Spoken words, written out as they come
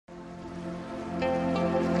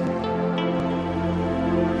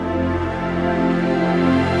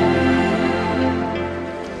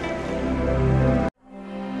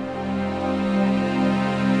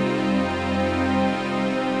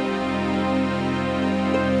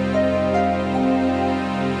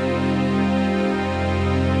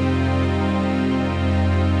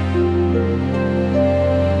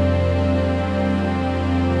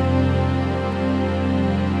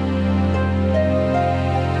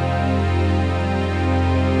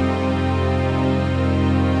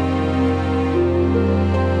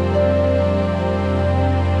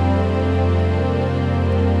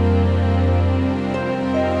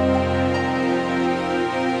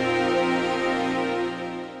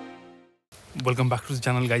Welcome back to the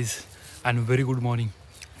channel, guys, and very good morning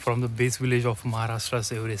from the base village of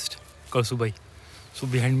Maharashtra's Everest, Kalsubai. So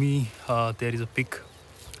behind me there is a peak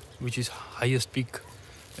which is highest peak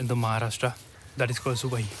in the Maharashtra, that is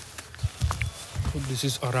Kalsubai. So this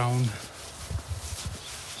is around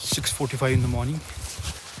 6:45 in the morning.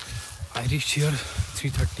 I reached here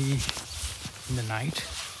 3:30 in the night.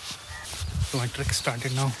 So my trek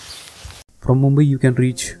started now. From Mumbai you can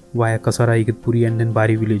reach via Kasara, Igatpuri and then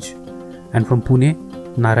Bari village. And from Pune,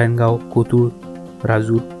 Narayangaon, Kotul,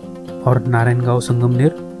 Razur, or Narayangaon,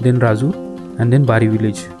 Sangamner, then Razur, and then Bari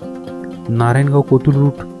village. Narayangaon Kotul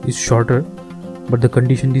route is shorter, but the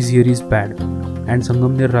condition this year is bad, and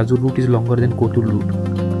Sangamner Razur route is longer than Kotul route.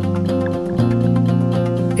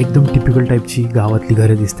 एकदम typical टाईपची गावातली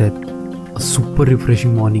घरे दिसत आहेत. A super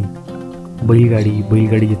refreshing morning.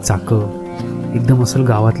 बैलगाडीची चाकं एकदम असल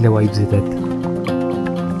गावातल्या वाइब्स येतात.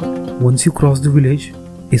 Once you cross the village,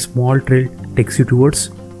 a small trail takes you towards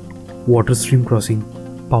water stream crossing.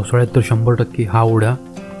 पावसाळ्यात तर 100% हा ओढा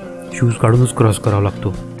शूज काढूनच क्रॉस करावा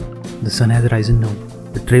लागतो. The sun has risen now.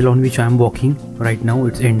 The trail on which I am walking right now,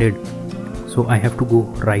 it's ended. So I have to go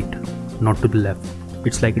right, not to the left.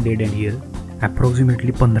 It's like a dead end here.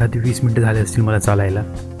 Approximately 15 ते 20 मिनिटं झाले असतील मला चालायला.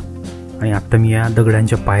 आणि आत्ता मी या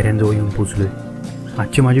दगडांच्या पायऱ्यांजवळ येऊन पोचलोय.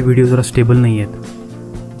 आजचे माझे व्हिडिओ जरा स्टेबल नाही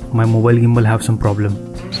आहेत. My mobile gimbal have some problem.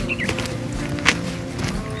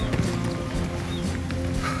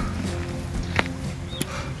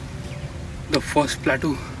 The first plateau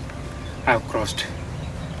I have crossed,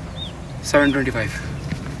 7:25.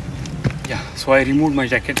 Yeah, so I removed my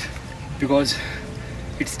jacket because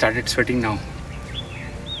it started sweating now.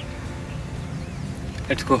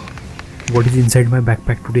 Let's go. What is inside my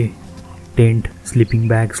backpack today? Tent, sleeping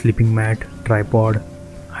bag, sleeping mat, tripod,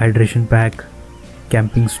 hydration pack,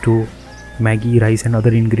 camping stove, Maggi, rice and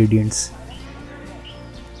other ingredients.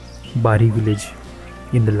 Bari village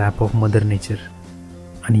in the lap of Mother Nature.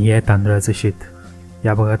 आणि हे आहे तांदळाचं शेत.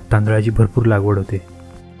 या भागात तांदळाची भरपूर लागवड होते.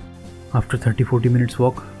 After 30-40 minutes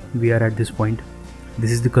walk we are at this point.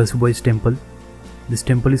 This is the कळसुबाईज temple. This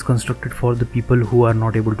temple is constructed for the people who are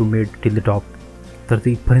not able to made till the top. तर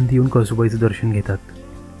ते इथपर्यंत येऊन कळसुबाईचं दर्शन घेतात.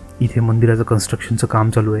 इथे मंदिराचं कन्स्ट्रक्शनचं काम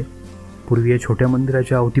चालू आहे. पूर्वी या छोट्या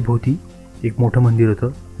मंदिराच्या अवतीभोवती एक मोठं मंदिर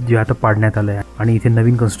होतं जे आता पाडण्यात आलं आहे आणि इथे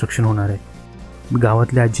नवीन कन्स्ट्रक्शन होणार आहे.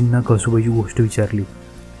 गावातल्या आजींना कळसुबाईची गोष्ट विचारली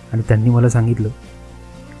आणि त्यांनी मला सांगितलं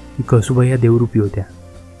की कळसुबाई ह्या देवरूपी होत्या.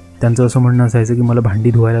 त्यांचं असं म्हणणं असायचं की मला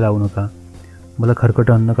भांडी धुवायला लावू नका, मला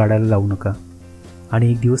खरकटं अन्न काढायला लावू नका.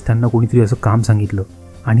 आणि एक दिवस त्यांना कोणीतरी असं काम सांगितलं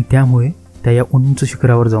आणि त्यामुळे त्या या उंच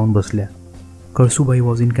शिखरावर जाऊन बसल्या. Kalsubai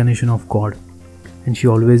was इन्कॅनेशन of God and she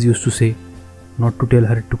always use to से not to tell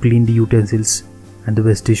her to clean the utensils and the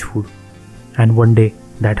wastage food. And one day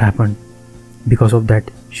that happened. Because of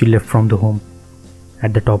that she left from the home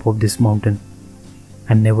at the top of this mountain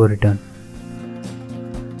and never return.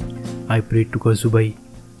 I prayed to Kalsubai,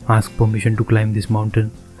 asked permission to climb this mountain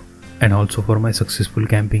and also for my successful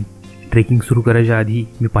camping. Trekking सुरू करायच्या आधी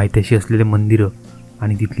मी पायथ्याशी असलेले मंदिरं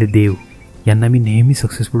आणि तिथले देव यांना मी नेहमी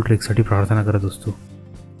सक्सेसफुल ट्रेकसाठी प्रार्थना करत असतो.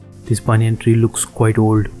 This banyan tree looks quite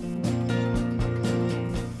old.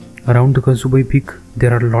 Around the Kalsubai peak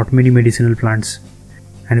there are lot many medicinal plants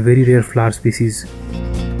and very rare flower species.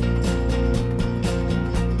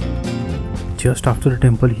 Just after the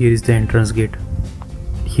temple here is the entrance gate.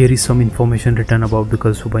 Here is some information written about the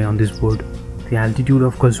Kalsubai on this board. The altitude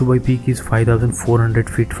of Kalsubai peak is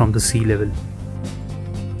 5,400 feet from the sea level.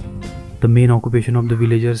 The main occupation of the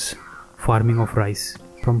villagers, farming of rice.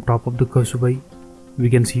 From top of the Kalsubai,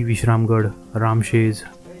 we can see Vishramgad, Ramshez,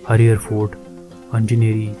 Harihar Fort,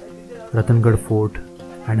 Anjaneri, Ratangad Fort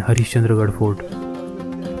and Harishchandragad Fort.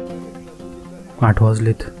 8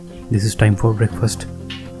 वाजलेत. This is time for breakfast.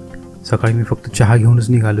 सकाळी मी फक्त चहा घेऊनच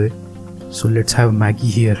निघालोय. So let's have Maggi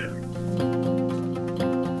here.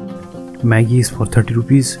 Maggi is for 30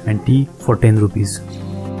 rupees and tea for 10 rupees.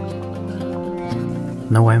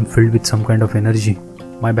 Now I am filled with some kind of energy.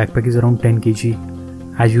 My backpack is around 10 kg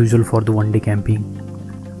as usual for the one day camping.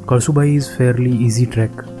 Kalsubai is fairly easy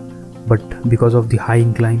trek, but because of the high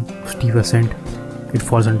incline, steep ascent, it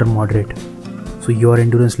falls under moderate. So your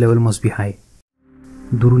endurance level must be high.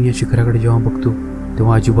 दुरून या शिखराकडे जेव्हा बघतो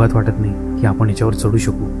तेव्हा अजिबात वाटत नाही की आपण याच्यावर चढू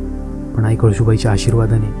शकू. पण आई कळसुबाईच्या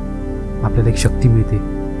आशीर्वादाने आपल्याला एक शक्ती मिळते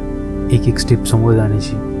एक एक स्टेप समोर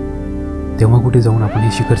जाण्याची. तेव्हा कुठे जाऊन आपण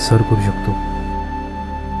हे शिखर सर करू शकतो.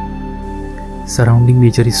 Surrounding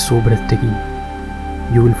nature is so ब्रेथटेकिंग.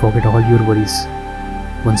 You will forget all your worries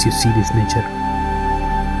once you see this nature.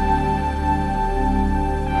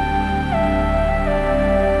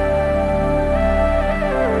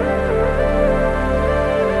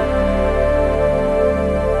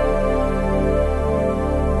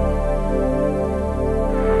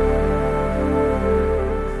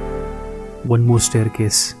 one more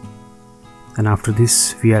staircase, and after this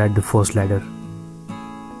we are at the first ladder.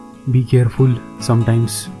 Be careful,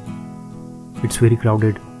 sometimes it's very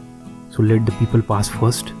crowded, so let the people pass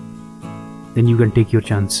first, then you can take your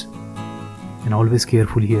chance, and always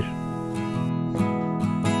careful here.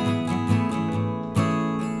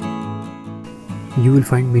 You will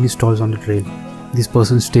find many stalls on the trail. This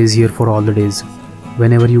person stays here for all the days.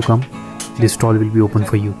 Whenever you come, this stall will be open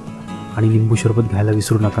for you. आणि लिंबू सरबत घ्यायला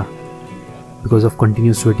विसरू नका. Because of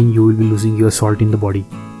continuous sweating you will be losing your salt in the body.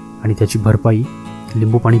 आणि त्याची भरपाई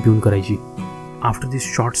लिंबू पाणी पिऊन करायची. After this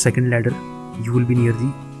short second ladder, you will be near the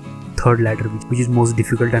third ladder, which is most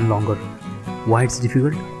difficult and longer. Why it's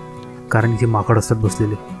difficult? कारण इथे माकड असतात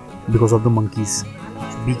बसलेले. Because of the monkeys.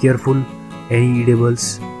 So be careful. Any edibles,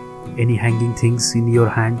 any hanging things in your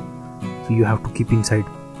hand, so you have to keep inside.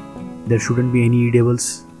 There shouldn't be any edibles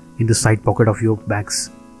in the side pocket of your bags.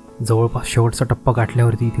 जवळपास शेवटचा टप्पा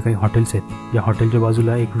गाठल्यावरती इथे काही hotels आहेत. या हॉटेलच्या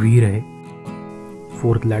बाजूला एक विहीर आहे.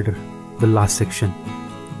 Fourth ladder, the last section.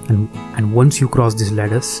 and once you cross these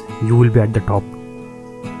ladders, you will be at the top.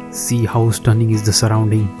 See how stunning is the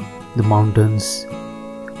surrounding, the mountains,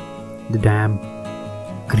 the dam,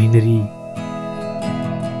 greenery.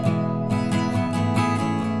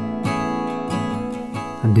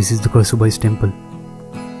 And this is the Kalsubai's temple.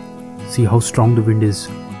 See how strong the wind is.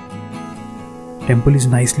 Temple is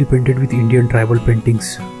nicely painted with Indian tribal paintings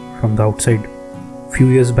from the outside. Few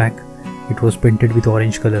years back, it was painted with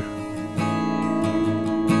orange color.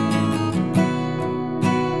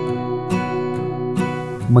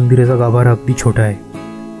 मंदिराचा गाभारा अगदी छोटा आहे.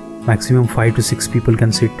 Maximum 5 to 6 people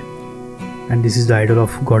can sit. And this is the idol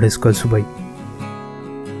of goddess Kalsubai.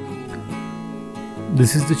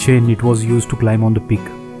 This is the chain it was used to climb on the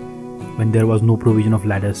peak when there was no provision of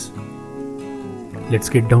ladders.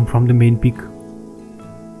 Let's get down from the main peak.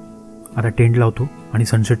 आता tent लावतो आणि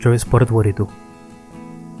सनसेटच्या वेळेस परत वर येतो.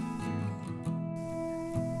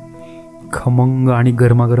 खमंग आणि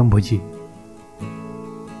गरमागरम भजी.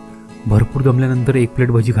 भरपूर दमल्यानंतर एक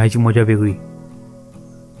प्लेट भजी खायची मजा वेगळी.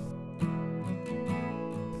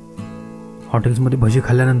 हॉटेल्समध्ये भजी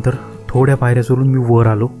खाल्ल्यानंतर थोड्या पायऱ्या चढून मी वर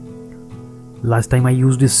आलो. Last time I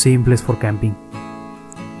use this same place for camping.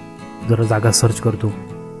 जरा जागा सर्च करतो.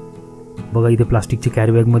 बघा इथे प्लास्टिकच्या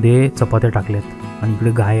कॅरीबॅगमध्ये चपात्या टाकल्यात आणि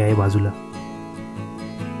इकडे गाय आहे बाजूला.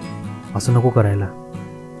 असं नको करायला.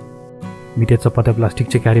 मी त्या चपात्या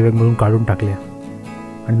प्लास्टिकच्या कॅरीबॅगमधून काढून टाकल्या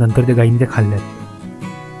आणि नंतर त्या गायीने त्या खाल्ल्यात.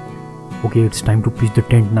 Okay, it's time to pitch the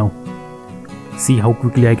tent now. C how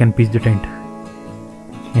quickly I can pitch the tent.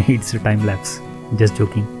 It's a time lapse. Just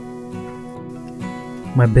joking.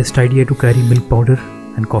 My best idea to carry milk powder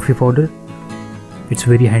and coffee powder. It's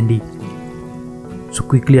very handy. So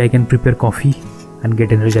quickly I can prepare coffee and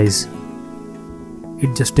get energized.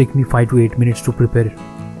 It just takes me 5 to 8 minutes to prepare.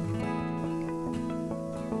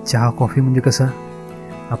 चहा coffee म्हणजे कसं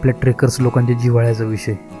आपल्या trekkers लोकांच्या जिव्हाळ्याचा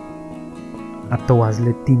विषय. आत्ता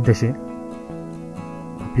वाजले 3 तसे.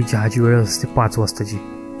 आपली चहाची वेळ असते 5 वाजताची.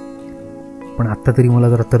 पण आत्ता तरी मला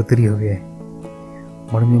जरा तरतरी हवी आहे.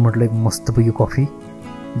 म्हणून मी म्हटलं एक मस्तपैकी कॉफी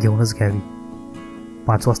घेऊनच घ्यावी.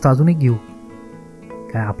 5 वाजता अजून एक घेऊ.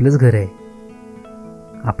 काय आपलंच घर आहे,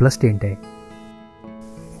 आपलाच टेंट आहे.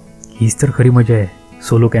 हीच तर खरी मजा आहे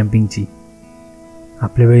सोलो कॅम्पिंगची.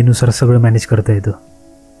 आपल्या वेळेनुसार सगळं मॅनेज करता येतं.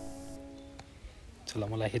 चला,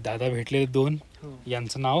 मला हे दादा भेटलेले 2.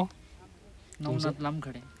 यांचं नाव नवनाथ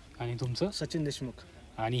लांबखडे आणि तुमचं? सचिन देशमुख.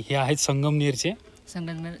 आणि हे आहेत संगमनेरचे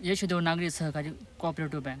संगमनेर यशोदेव नागरी सहकारी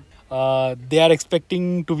cooperative bank. They are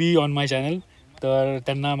expecting to be on my channel. तर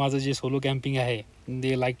त्यांना माझं जे सोलो कॅम्पिंग आहे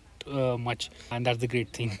दे like much and that's the great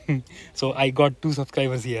thing. So I got 2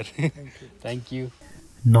 subscribers here. Thank you.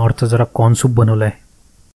 नॉर्थचा जरा कॉर्न सूप बनवला आहे.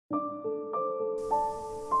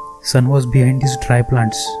 सन was behind this dry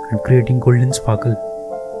plants and creating golden sparkle.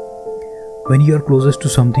 When you are closest to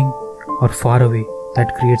something or far away,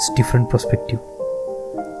 that creates different perspective.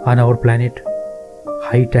 On our planet,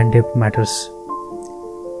 height and depth matters.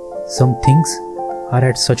 Some things are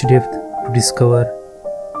at such depth to discover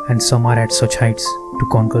and some are at such heights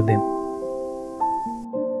to conquer them.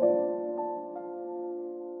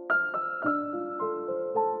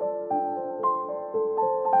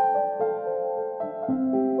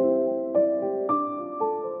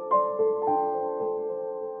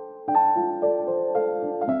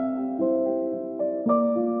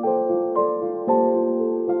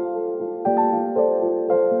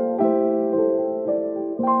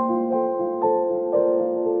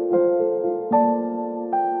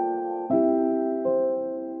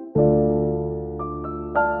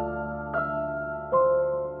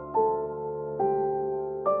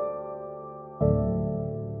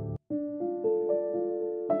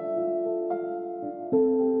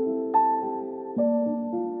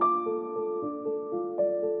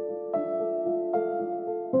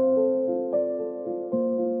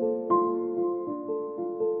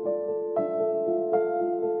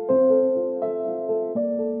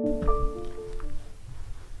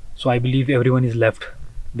 So I believe everyone is left.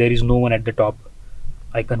 There is no one at the top.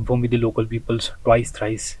 I confirm with the local peoples twice,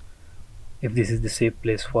 thrice if this is the safe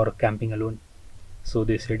place for camping alone. So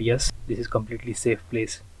they said yes, this is completely safe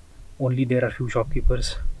place. Only there are few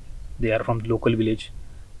shopkeepers. They are from the local village.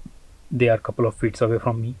 They are couple of feet away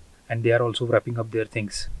from me, and they are also wrapping up their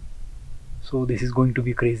things. So this is going to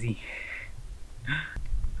be crazy.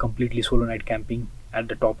 Completely solo night camping at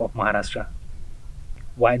the top of Maharashtra.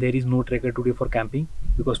 Why there is no trekker today for camping?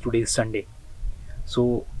 Because today is Sunday.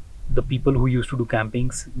 So the people who used to do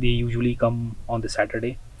campings, they usually come on the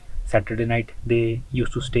Saturday night. They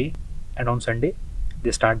used to stay, and on Sunday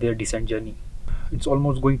they start their descent journey. It's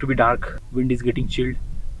almost going to be dark. Wind is getting chilled.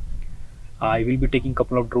 I will be taking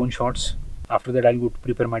couple of drone shots. After that I'll go to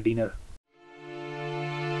prepare my dinner.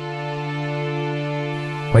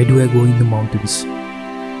 Why do I go in the mountains?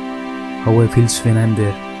 How I feel when I'm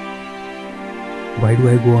there? Why do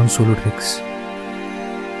I go on solo treks?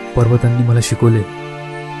 पर्वतांनी मला शिकवले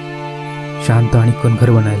शांत आणि कणखर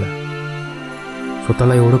बनायला.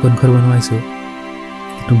 स्वतःला एवढं कणखर बनवायचं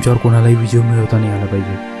की तुमच्यावर कोणालाही विजय मिळवता नाही आला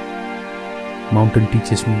पाहिजे. Mountain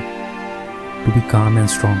teaches me to be calm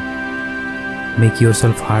and strong. Make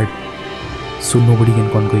yourself hard so nobody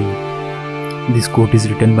can conquer you. This quote is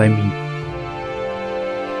written by me.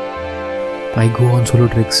 I go on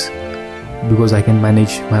solo treks because I can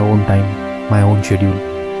manage my own time, my own schedule,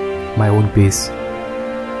 my own pace.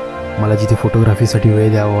 मला जिथे फोटोग्राफीसाठी वेळ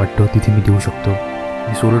द्यावा वाटतो तिथे मी देऊ शकतो.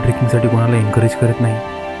 मी solo ट्रेकिंगसाठी कोणाला एनकरेज करत नाही.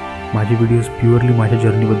 माझे व्हिडिओज प्युअरली माझ्या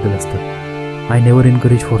जर्नीबद्दल असतात. I never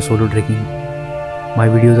encourage for solo trekking. My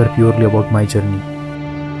videos are purely about my journey.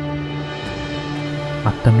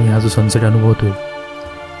 आत्ता मी हा जो सनसेट अनुभवतोय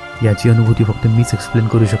याची अनुभूती फक्त मीच एक्सप्लेन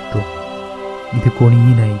करू शकतो. इथे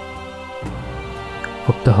कोणीही नाही,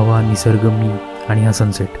 फक्त हवा, निसर्ग, मी आणि हा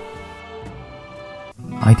sunset.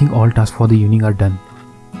 I think all task for the evening are done.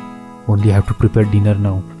 Only have to prepare dinner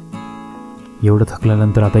नाव. एवढं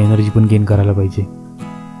थकल्यानंतर आता एनर्जी पण गेन करायला पाहिजे.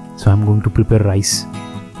 सो I am going to prepare rice.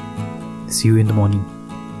 C you in the morning.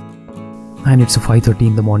 And it's 5:30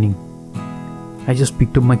 in the morning. I just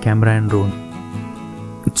picked up my camera and drone.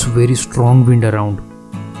 It's very strong wind around,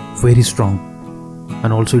 very strong,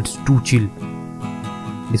 and also it's too chill.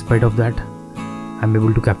 Despite of that, I'm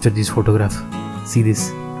able to capture this photograph. See this.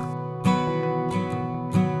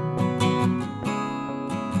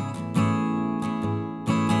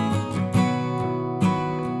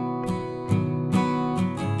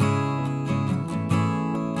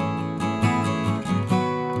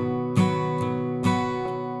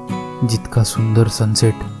 जितका सुंदर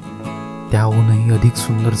sunset त्याहूनही अधिक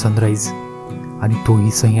सुंदर sunrise, आणि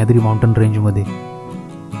तोही Sahyadri mountain रेंजमध्ये.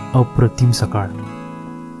 अप्रतिम सकाळ.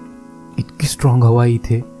 इतकी स्ट्रॉंग हवा आहे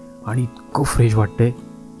इथे आणि इतकं फ्रेश वाटतंय.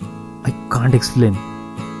 I can't explain.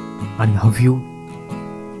 आणि हा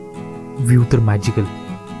व्ह्यू तर मॅजिकल.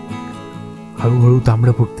 हळूहळू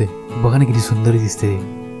तांबडं फुटते. बघा ना किती सुंदर दिसते.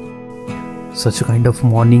 Such kind of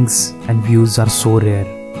mornings and views are so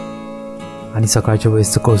rare. आणि सकाळच्या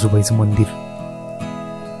वेळेसचं कळसुबाईचं मंदिर.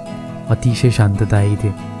 अतिशय शांतता आहे इथे.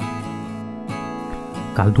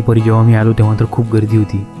 काल दुपारी जेव्हा मी आलो तेव्हा तर खूप गर्दी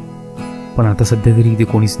होती, पण आता सध्या तरी इथे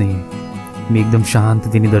कोणीच नाही आहे. मी एकदम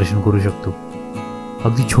शांततेने दर्शन करू शकतो.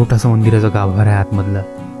 अगदी छोटासा मंदिराचा गाभारा आहे आतमधला.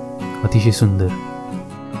 अतिशय सुंदर.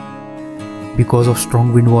 Because of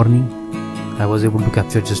strong wind warning I was able to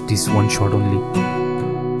capture just this one shot only.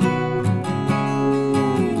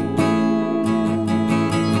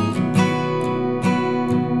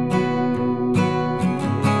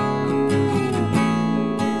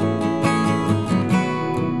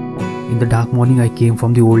 The dark morning I came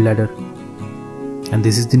from the old ladder, and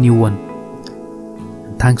this is the new one.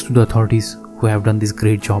 Thanks to the authorities who have done this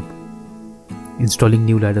great job installing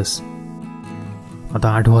new ladders.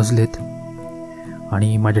 आता 8 वाजलेत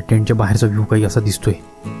आणि माझ्या टेंटच्या बाहेरचा view काही असा दिसतोय.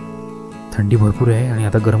 थंडी भरपूर आहे आणि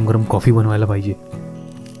आता गरम गरम कॉफी बनवायला पाहिजे.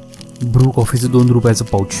 ब्रू कॉफीचं 2 रुपयाचं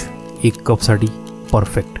pouch 1 कपसाठी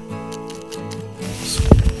perfect.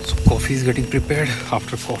 So coffee is getting prepared.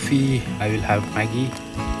 After coffee I will have Maggie.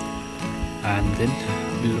 And then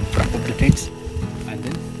we'll wrap up the tents and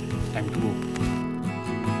then time to go.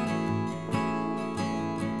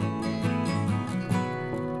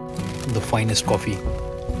 The finest coffee.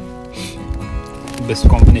 Best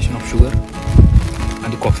combination of sugar and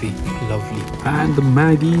the coffee. Lovely. And the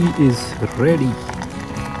Maggie is ready.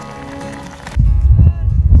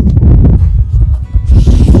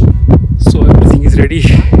 So everything is ready.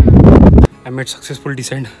 I made successful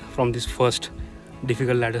descent from this first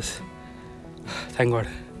difficult ladders. Thank God.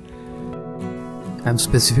 I'm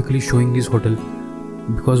specifically showing this hotel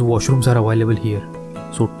because washrooms are available here.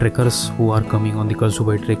 So trekkers who are coming on the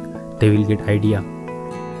Kalsubai trek, they will get idea.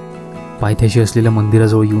 पायथ्याशी असलेल्या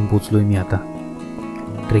मंदिराजवळ येऊन पोचलो आहे मी आता.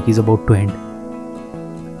 Track is about to and.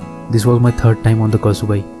 This was my third time on the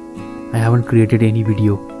Kalsubai. I haven't created any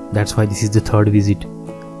video. That's why this is the third visit.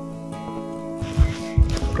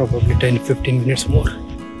 Probably 10-15 minutes more.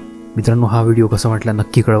 मित्रांनो, हा video कसा वाटला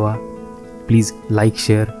नक्की कळवा. Please like,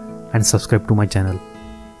 share and subscribe to my channel.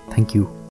 Thank you.